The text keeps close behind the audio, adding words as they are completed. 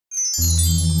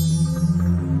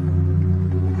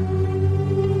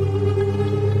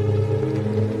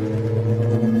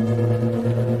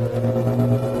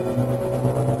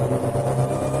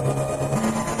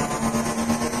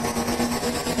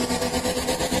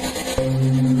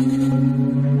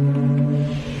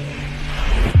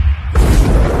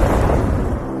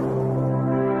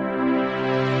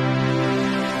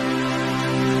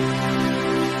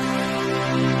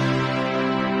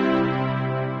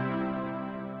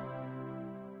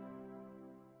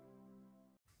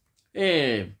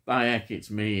Hey, by heck, it's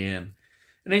me, Ian.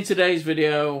 And in today's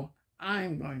video,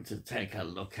 I'm going to take a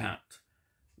look at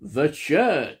The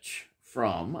Church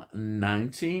from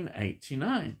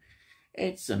 1989.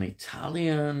 It's an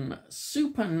Italian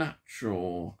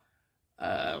supernatural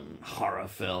horror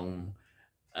film,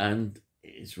 and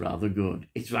it's rather good.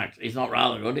 In fact, it's not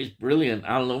rather good, it's brilliant.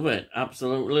 I love it.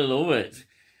 Absolutely love it.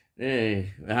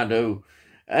 Hey, I do.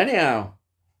 Anyhow,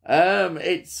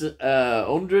 it's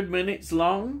 100 minutes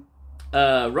long.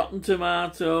 Rotten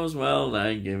Tomatoes, well,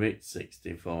 they give it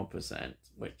 64%,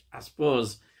 which I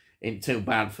suppose ain't too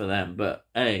bad for them. But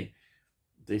hey,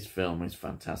 this film is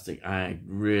fantastic. I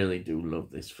really do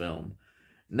love this film.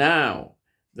 Now,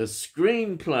 the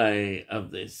screenplay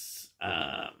of this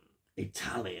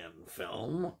Italian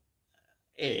film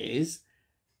is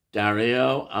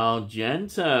Dario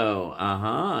Argento.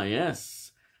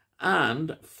 Yes.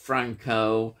 And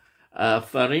Franco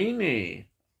Farini.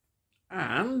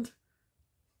 And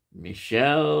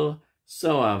Michele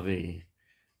Soavi.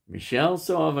 Michele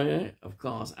Soavi, of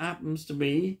course, happens to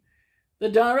be the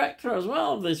director as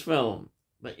well of this film.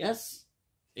 But yes,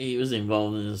 he was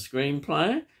involved in the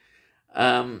screenplay.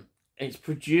 It's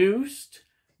produced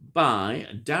by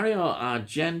Dario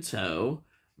Argento,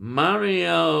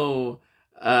 Mario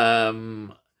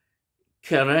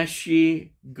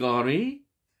Caresci Gori,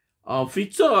 or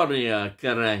Vittoria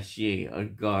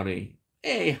Caresci Gori.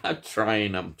 Hey, I'm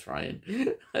trying.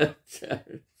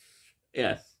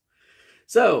 Yes.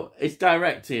 So, it's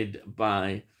directed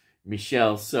by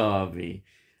Michele Soavi.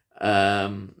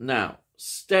 Now,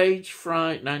 Stage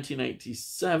Fright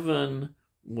 1987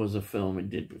 was a film he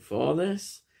did before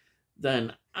this.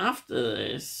 Then, after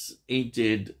this, he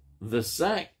did The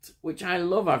Sect, which I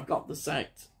love. I've got The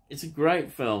Sect. It's a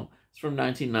great film. It's from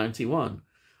 1991.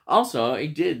 Also, he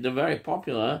did the very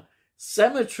popular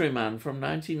Cemetery Man from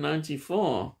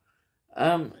 1994.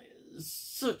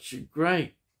 Such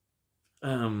great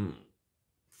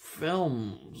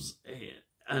films.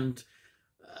 And,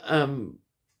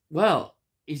 well,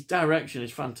 his direction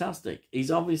is fantastic.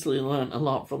 He's obviously learned a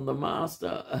lot from the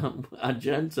master,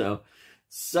 Argento.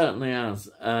 Certainly has.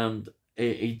 And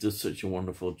he does such a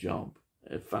wonderful job.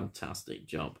 A fantastic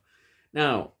job.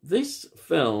 Now, this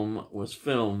film was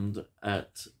filmed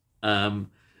at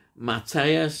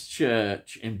Matthias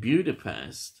Church in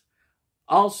Budapest,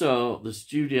 also the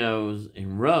studios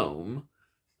in Rome,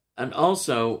 and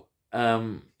also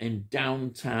in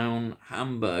downtown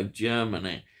Hamburg,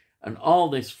 Germany. And all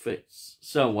this fits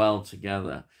so well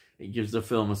together. It gives the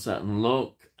film a certain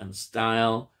look and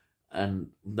style,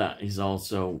 and that is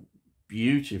also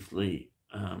beautifully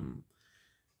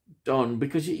done,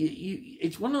 because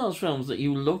it's one of those films that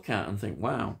you look at and think,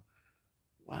 wow,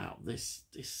 this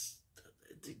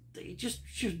it just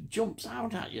jumps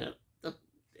out at you.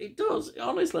 It does,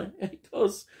 honestly, it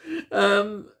does.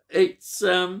 I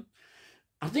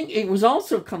think it was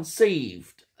also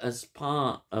conceived as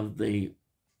part of the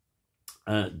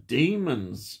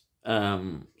Demons.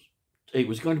 It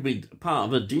was going to be part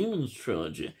of a Demons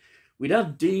trilogy. We'd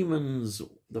had Demons,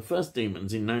 the first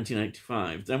Demons in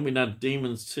 1985, then we'd had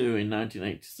Demons 2 in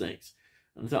 1986,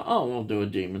 and I thought, oh, we'll do a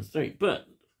Demons 3, but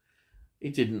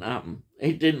it didn't happen.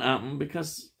 It didn't happen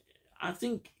because I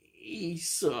think he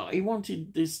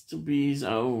wanted this to be his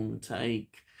own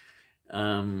take.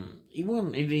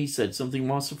 He said something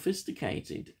more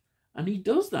sophisticated, and he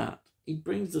does that. He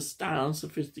brings the style and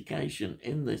sophistication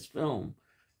in this film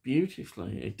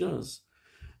beautifully. It does.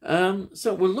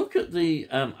 So we'll look at the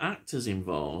actors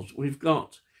involved. We've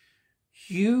got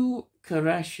Hugh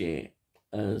Caresci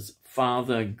as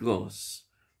Father Gus.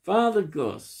 Father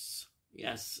Gus,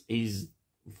 yes, he's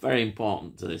very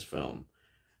important to this film.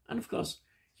 And of course,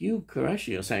 Hugh Caresci,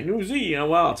 you're saying, who's he?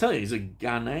 Well, I'll tell you, he's a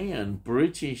Ghanaian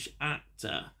British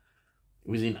actor.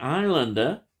 He was in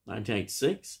Islander,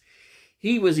 1986.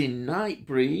 He was in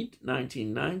Nightbreed,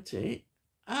 1990.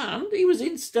 And he was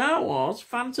in Star Wars,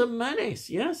 Phantom Menace.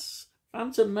 Yes,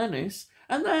 Phantom Menace.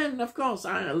 And then, of course,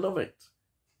 I love it,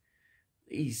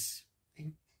 he's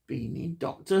been in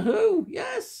Doctor Who.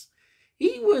 Yes,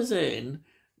 he was in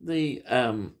the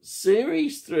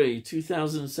Series 3,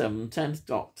 2007, 10th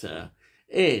Doctor,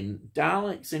 in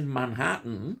Daleks in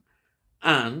Manhattan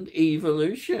and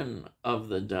Evolution of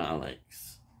the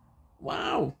Daleks.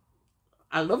 Wow,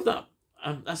 I love that.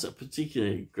 That's a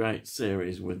particularly great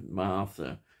series with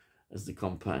Martha as the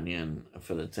companion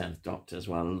for the 10th Doctor as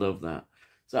well. I love that.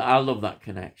 So I love that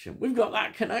connection. We've got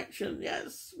that connection.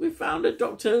 Yes, we found a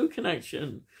Doctor Who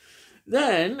connection.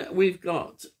 Then we've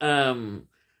got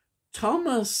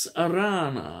Thomas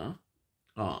Arana,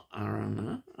 I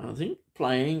think,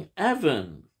 playing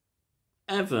Evan.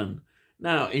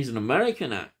 Now, he's an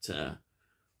American actor.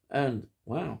 And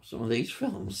wow, some of these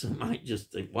films, I might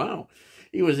just think, wow.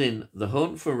 He was in The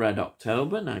Hunt for Red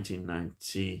October,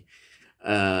 1990.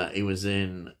 He was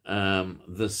in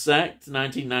The Sect,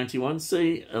 1991.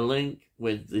 See a link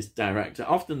with this director.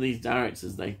 Often these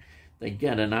directors, they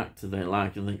get an actor they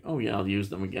like and think, oh yeah, I'll use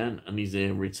them again. And he's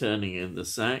here returning in The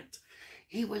Sect.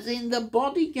 He was in The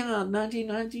Bodyguard,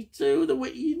 1992, the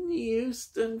Whitney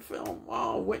Houston film.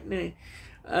 Oh, Whitney.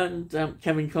 And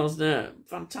Kevin Costner,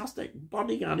 fantastic.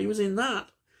 Bodyguard, he was in that.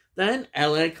 Then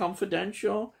LA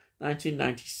Confidential,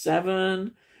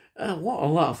 1997. What a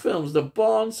lot of films. The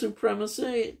Bourne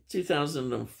Supremacy,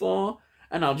 2004.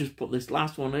 And I'll just put this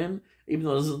last one in, even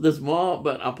though there's more,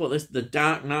 but I'll put this, The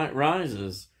Dark Knight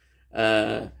Rises,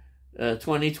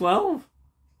 2012.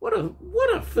 What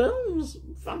a films.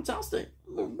 Fantastic.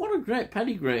 What a great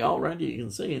pedigree already you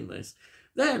can see in this.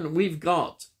 Then we've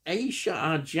got Aisha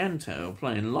Argento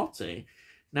playing Lottie.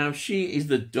 Now, she is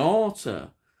the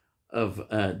daughter of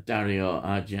Dario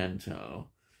Argento.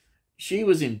 She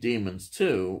was in Demons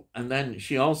too, and then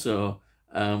she also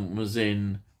was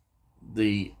in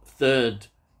the third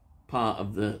part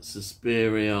of the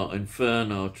Suspiria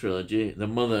Inferno trilogy, The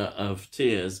Mother of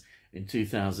Tears, in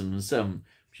 2007.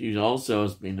 She also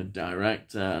has been a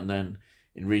director, and then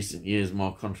in recent years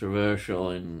more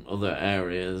controversial in other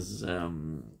areas,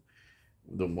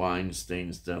 the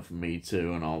Weinstein stuff, Me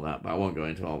Too and all that, but I won't go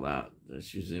into all that.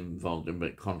 She's involved in a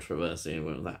bit of controversy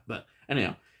with that. But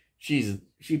anyhow, she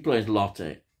plays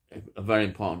Lottie, a very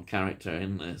important character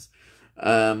in this.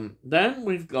 Then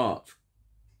we've got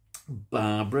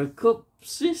Barbara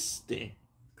Cupsisti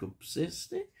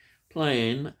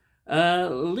playing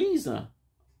Lisa.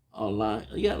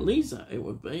 Lisa it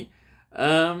would be.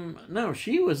 Now,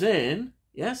 she was in,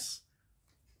 yes,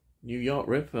 New York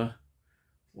Ripper.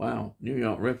 Wow, New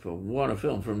York Ripper, what a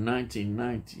film from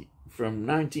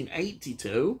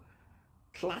 1982.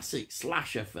 Classic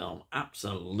slasher film,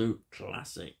 absolute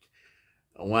classic.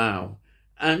 Wow.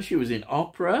 And she was in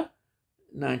Opera,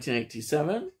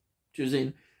 1987. She was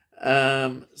in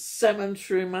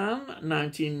Cemetery Man,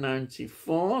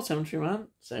 1994. Cemetery Man,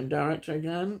 same director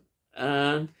again.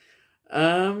 And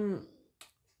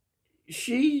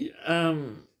she,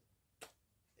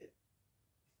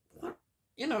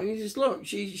 you just look,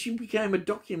 she became a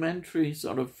documentary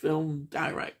sort of film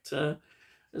director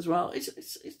as well.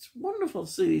 It's wonderful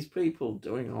to see these people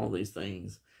doing all these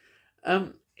things.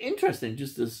 Interesting,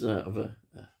 just as of a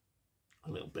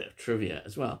little bit of trivia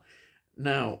as well.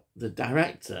 Now, the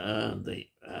director,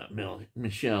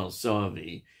 Michel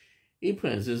Soavi, he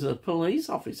plays as a police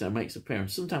officer, makes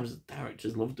appearance. Sometimes the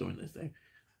directors love doing this thing.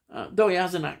 Though he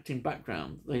has an acting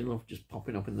background, they love just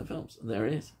popping up in the films. And there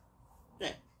he is.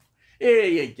 Yeah. Here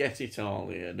you get it all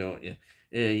here, don't you?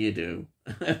 Here you do.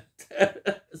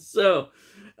 So,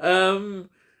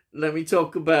 let me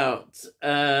talk about,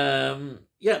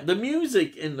 the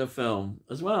music in the film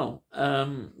as well.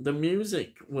 The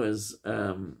music was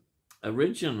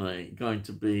originally going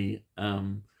to be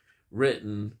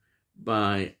written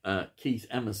by Keith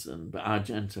Emerson, but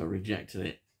Argento rejected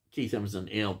it. Keith Emerson,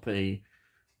 ELP,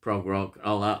 prog rock,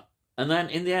 all that. And then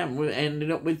in the end, we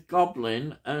ended up with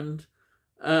Goblin and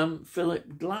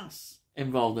Philip Glass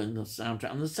involved in the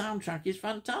soundtrack. And the soundtrack is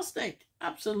fantastic.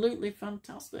 Absolutely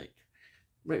fantastic.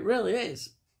 It really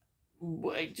is.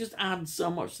 It just adds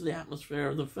so much to the atmosphere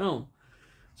of the film.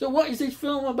 So what is this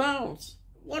film about?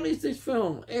 What is this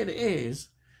film? It is,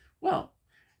 well,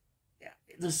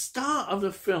 the start of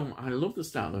the film, I love the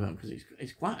start of the film because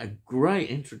it's quite a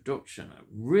great introduction. It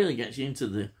really gets you into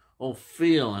the whole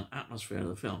feel and atmosphere of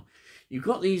the film. You've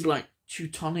got these like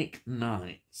Teutonic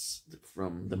knights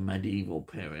from the medieval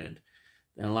period.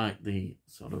 They're like the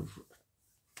sort of,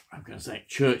 I'm going to say,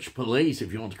 church police,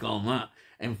 if you want to call them that,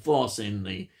 enforcing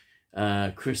the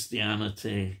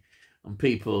Christianity and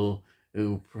people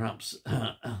who perhaps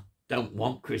don't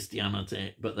want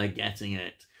Christianity, but they're getting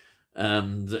it.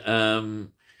 And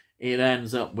it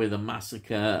ends up with a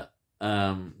massacre.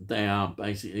 They are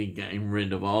basically getting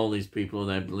rid of all these people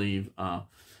they believe are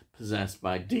possessed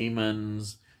by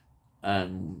demons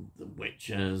and the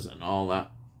witches and all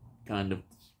that kind of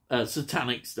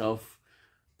satanic stuff.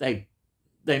 They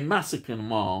massacred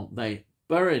them all. They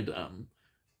buried them,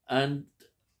 and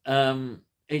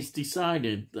it's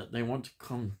decided that they want to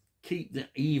keep the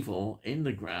evil in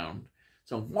the ground.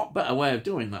 So what better way of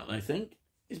doing that, they think,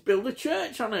 is build a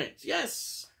church on it.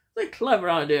 Yes, it's a clever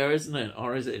idea, isn't it?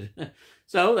 Or is it?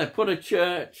 So they put a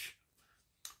church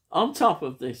on top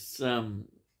of this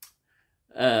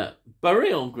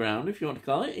burial ground, if you want to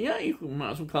call it. Yeah, you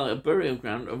might as well call it a burial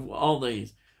ground of all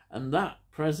these. And that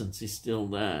presence is still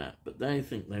there, but they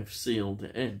think they've sealed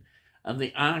it in. And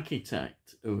the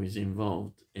architect who is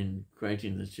involved in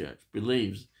creating the church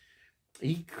believes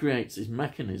he creates this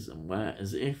mechanism where,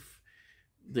 as if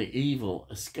the evil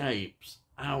escapes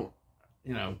out,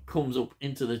 comes up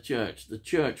into the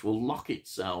church will lock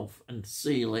itself and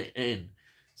seal it in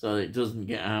so that it doesn't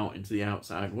get out into the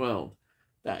outside world.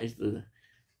 That is the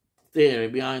theory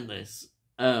behind this.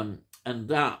 And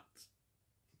that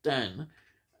then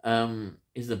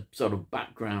is the sort of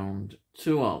background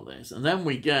to all this. And then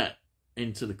we get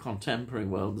into the contemporary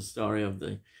world, the story of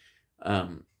the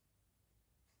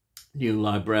new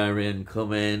librarian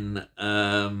come in.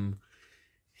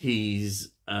 He's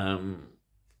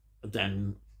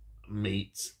then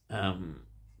meets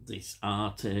this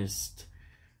artist,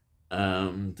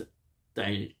 and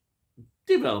they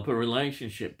develop a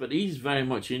relationship, but he's very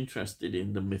much interested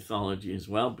in the mythology as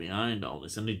well behind all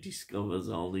this, and he discovers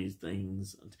all these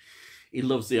things, and he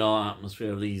loves the whole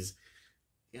atmosphere of these,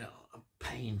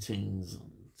 paintings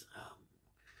and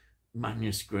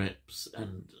manuscripts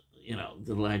and,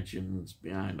 the legends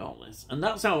behind all this. And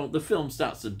that's how the film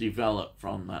starts to develop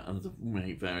from that, and the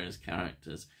many various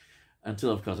characters,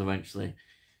 until, of course, eventually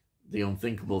the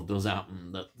unthinkable does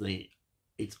happen, that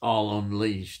it's all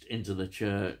unleashed into the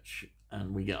church,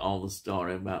 and we get all the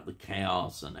story about the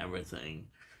chaos and everything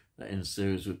that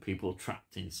ensues with people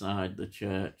trapped inside the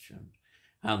church and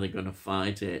how they're going to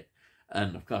fight it.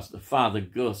 And, of course, the Father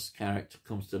Gus character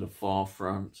comes to the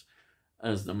forefront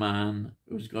as the man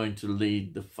who's going to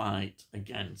lead the fight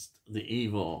against the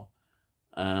evil.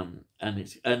 And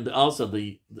also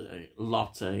the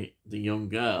Lotte, the young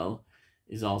girl,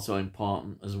 is also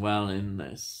important as well in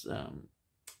this.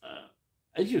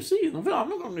 As you see in the film, I'm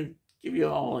not going to give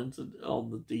you into all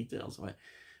the details of it,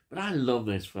 but I love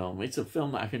this film. It's a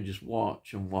film that I can just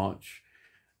watch and watch,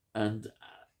 and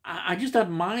I just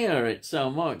admire it so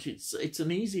much. It's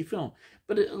an easy film,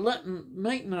 but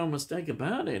make no mistake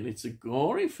about it, it's a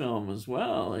gory film as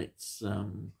well. It's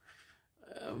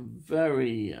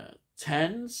very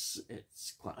tense.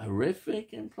 It's quite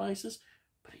horrific in places,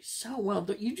 but it's so well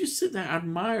done. You just sit there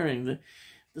admiring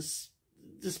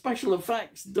the special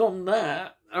effects done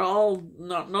there are all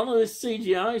none of this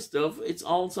CGI stuff. It's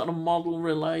all sort of model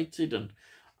related, and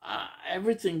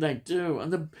everything they do.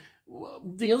 And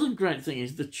the other great thing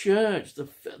is the church,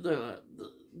 the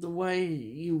way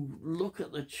you look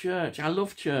at the church. I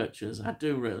love churches. I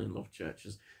do really love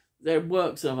churches. They're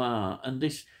works of art, and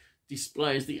this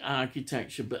displays the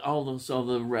architecture, but also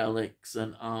the relics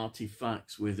and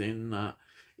artifacts within that.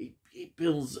 It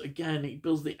builds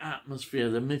the atmosphere,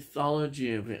 the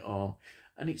mythology of it all,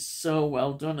 and it's so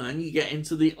well done. And then you get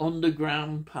into the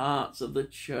underground parts of the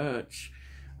church,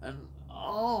 and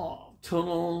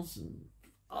tunnels and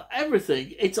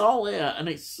everything. It's all here, and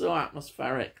it's so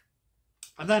atmospheric.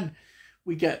 And then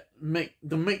we get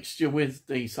the mixture with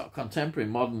the sort of contemporary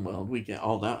modern world. We get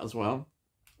all that as well.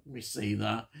 We see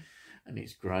that, and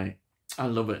it's great. I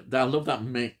love it. I love that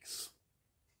mix.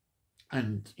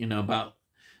 And, about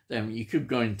them, you could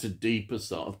go into deeper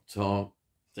sort of talk,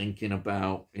 thinking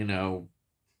about,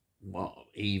 what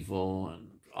evil and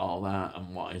all that,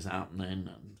 and what is happening,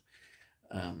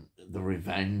 and the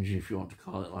revenge, if you want to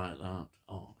call it like that.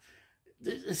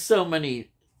 There's so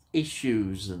many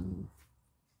issues and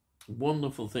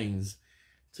wonderful things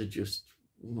to just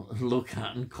look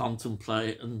at and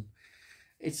contemplate, and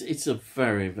it's a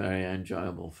very, very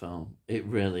enjoyable film. It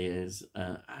really is.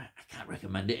 I can't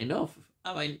recommend it enough.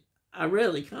 I mean, I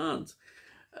really can't.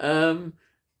 I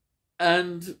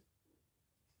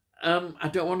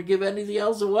don't want to give anything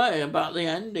else away about the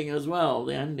ending as well.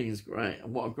 The ending is great.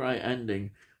 What a great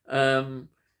ending. Now,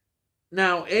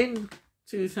 in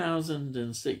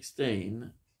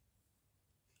 2016,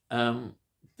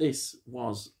 this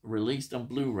was released on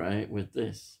Blu-ray with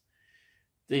this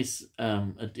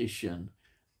edition.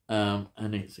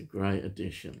 And it's a great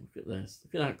edition. Look at this.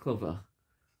 Look at that cover.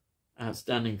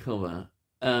 Outstanding cover.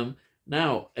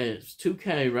 Now, it's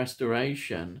 2K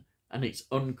restoration, and it's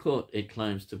uncut, it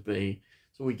claims to be.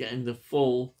 So we're getting the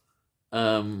full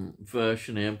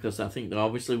version here, because I think there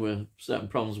obviously were certain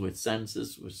problems with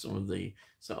censors, with some of the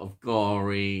sort of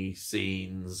gory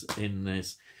scenes in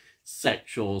this,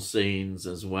 sexual scenes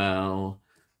as well.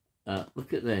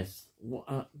 Look at this.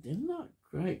 Isn't that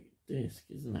great disc,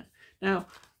 isn't it? Now,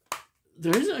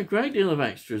 there isn't a great deal of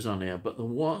extras on here, but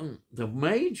the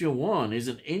major one is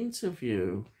an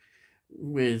interview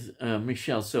with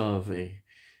Michel Sauvy,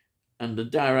 and the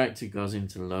director goes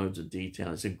into loads of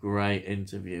detail. It's a great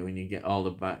interview, and you get all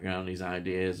the background, his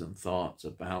ideas and thoughts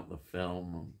about the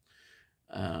film.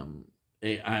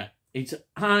 It's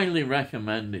highly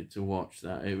recommended to watch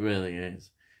that. It really is.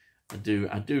 I do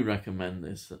recommend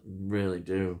this. I really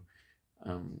do.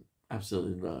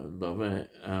 Absolutely love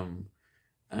it.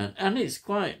 And it's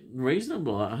quite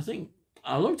reasonable. I think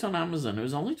I looked on Amazon. It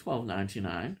was only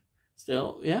 $12.99.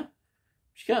 Still, yeah.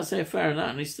 You can't say fair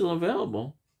enough, and it's still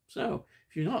available. So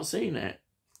if you've not seen it,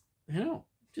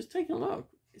 just take a look.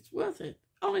 It's worth it.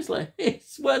 Honestly,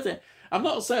 it's worth it. I'm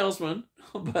not a salesman,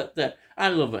 but I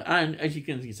love it. And as you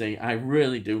can see, I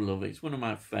really do love it. It's one of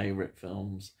my favourite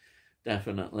films,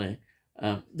 definitely.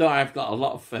 Though I've got a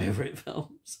lot of favourite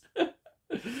films.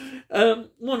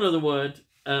 One other word.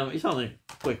 It's only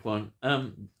a quick one.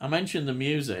 I mentioned the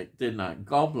music, didn't I?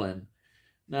 Goblin.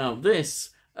 Now, this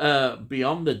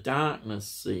Beyond the Darkness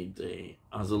CD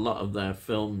has a lot of their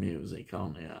film music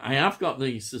on here. I have got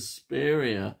the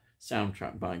Suspiria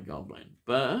soundtrack by Goblin,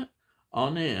 but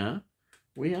on here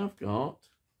we have got,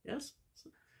 yes,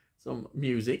 some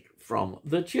music from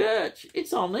the church.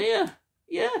 It's on here,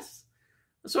 yes.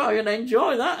 So I can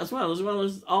enjoy that as well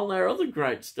as all their other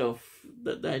great stuff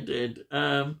that they did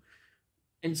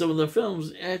in some of the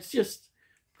films. It's just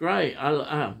great.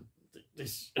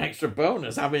 This extra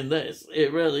bonus having this,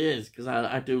 it really is, because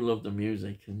I do love the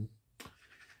music, and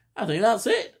I think that's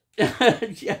it.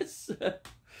 Yes.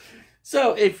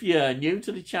 So if you're new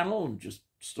to the channel and just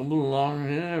stumbled along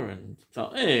here and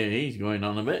thought, hey, he's going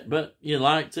on a bit, but you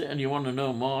liked it and you want to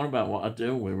know more about what I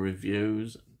do with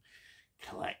reviews and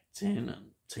collecting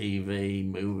and TV,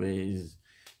 movies,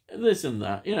 this and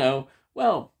that,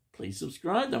 well, please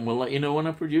subscribe, then we'll let you know when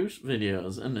I produce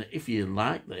videos. And if you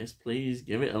like this, please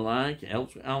give it a like. It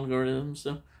helps with algorithms,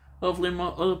 so hopefully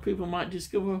other people might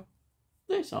discover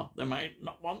this, or they might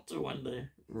not want to when they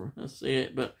see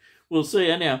it, but we'll see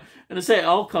anyhow. And I say it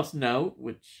all costs no,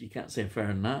 which you can't say fairer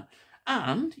than that.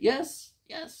 And yes,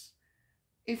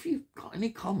 if you've got any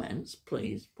comments,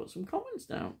 please put some comments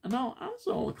down, and I'll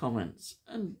answer all the comments.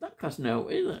 And that costs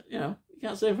no either. You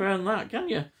can't say fairer than that, can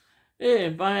you? Hey,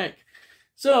 back.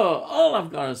 So all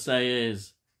I've got to say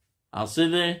is, I'll see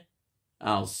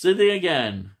thee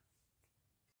again.